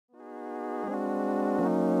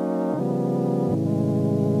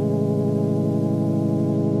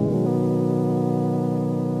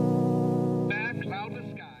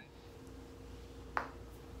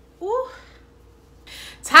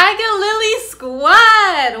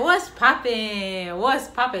What's poppin'? What's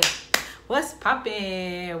poppin'? What's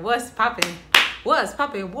poppin'? What's poppin'? What's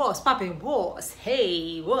poppin'? What's poppin'? What's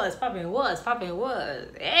hey? What's poppin'? What's poppin'?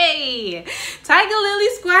 What's hey? Tiger Lily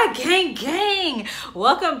Squad gang gang.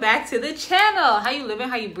 Welcome back to the channel. How you living?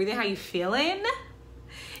 How you breathing? How you feeling?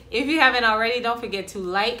 If you haven't already, don't forget to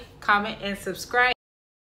like, comment, and subscribe.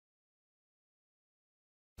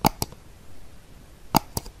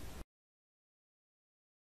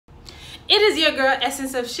 It is your girl,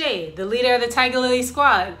 Essenceofshay, the leader of the Tiger Lily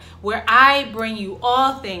Squad, where I bring you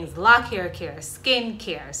all things lock hair care, skin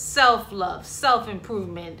care, self-love,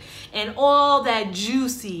 self-improvement, and all that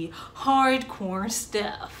juicy, hardcore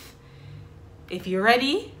stuff. If you're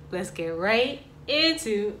ready, let's get right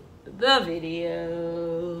into the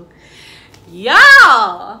video.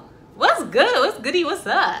 Y'all, what's good? What's goody? What's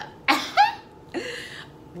up?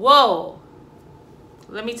 Whoa.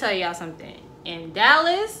 Let me tell y'all something. In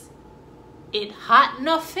Dallas, it hot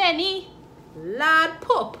no fanny. Lord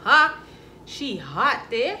Papa. She hot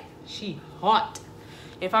there. She hot.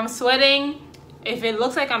 If I'm sweating, if it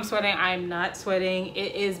looks like I'm sweating, I'm not sweating.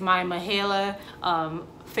 It is my Mahala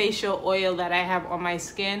facial oil that I have on my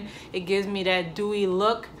skin. It gives me that dewy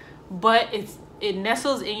look, but it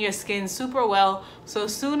nestles in your skin super well. So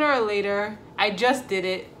sooner or later, I just did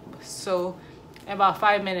it. So in about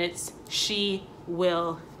 5 minutes, she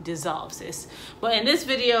will dissolve, sis. But in this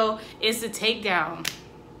video is the takedown.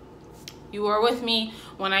 You were with me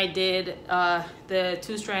when I did the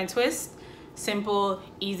 2-strand twist, simple,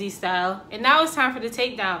 easy style, and now it's time for the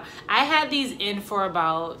takedown. I had these in for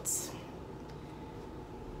about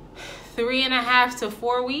 3.5 to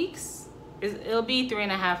 4 weeks. It'll be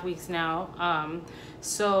 3.5 weeks now.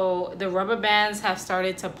 So the rubber bands have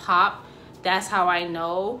started to pop. That's how I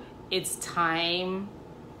know it's time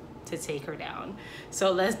to take her down.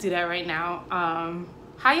 So let's do that right now.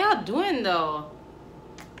 How y'all doing though?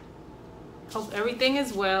 Hope everything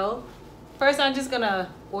is well. First, I'm just gonna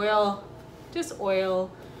oil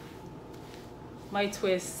my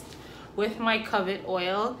twist with my Covet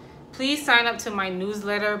oil. Please sign up to my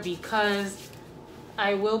newsletter because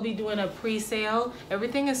I will be doing a pre-sale.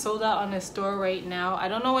 Everything is sold out on the store right now. I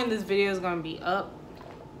don't know when this video is gonna be up,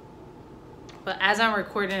 but as I'm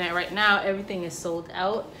recording it right now, everything is sold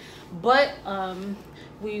out. But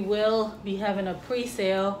we will be having a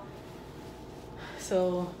pre-sale,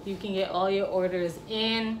 so you can get all your orders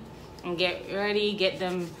in and get ready. Get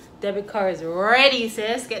them debit cards ready,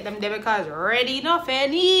 sis. Get them debit cards ready. No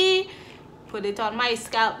fanny. Put it on my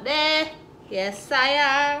scalp there. Yes,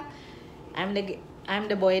 sire. I'm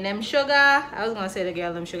the boy named Sugar. I was gonna say the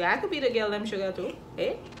girl named Sugar. I could be the girl named Sugar too.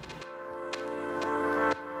 Hey.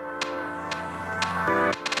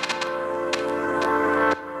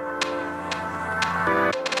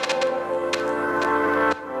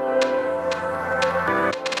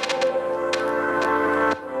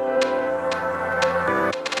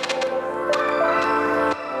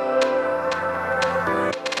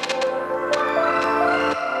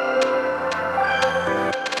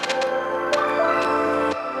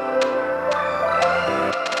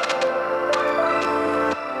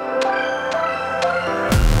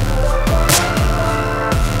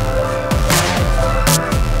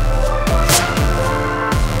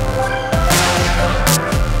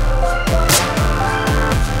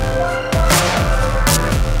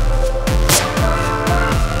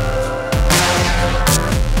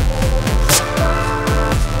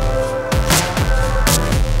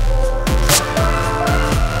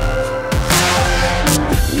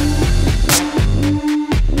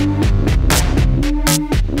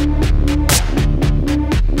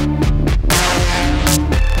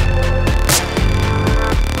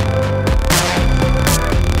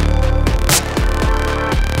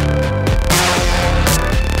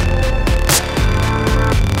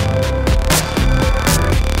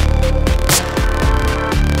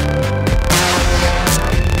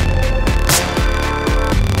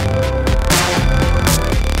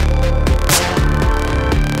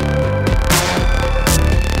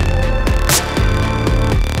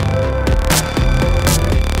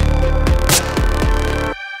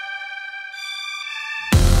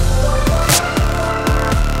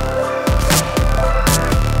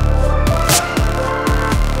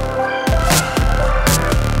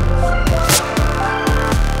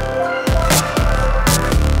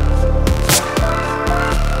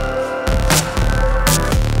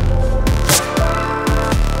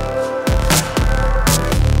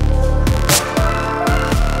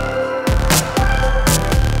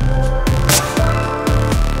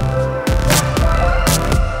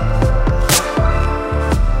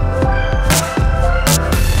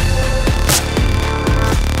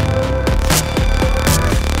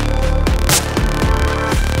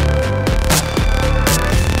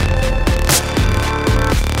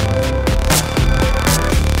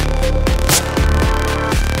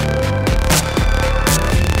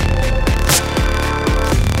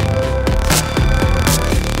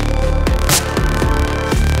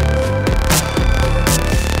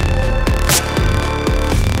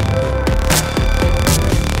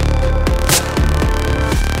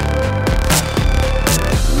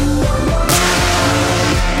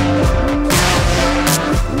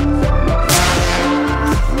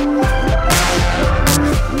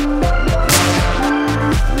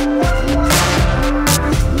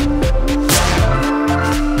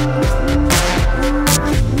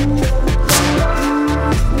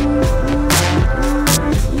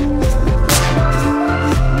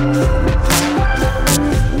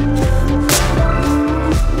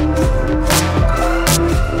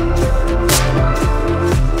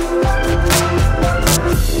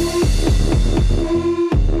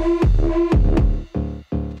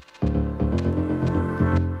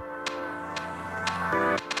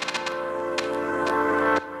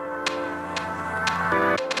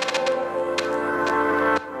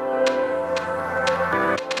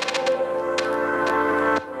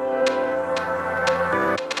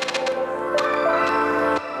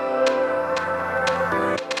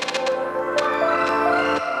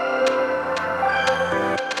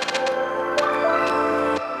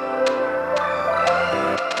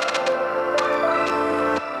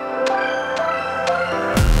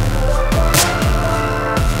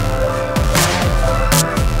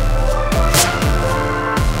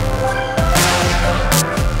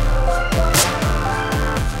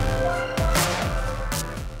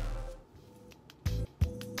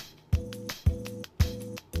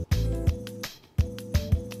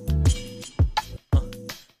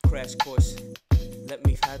 crash course. Let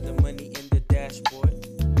me hide the money in the dashboard.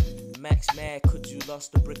 Max mad, could you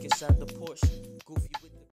lost the brick inside the Porsche? Goofy with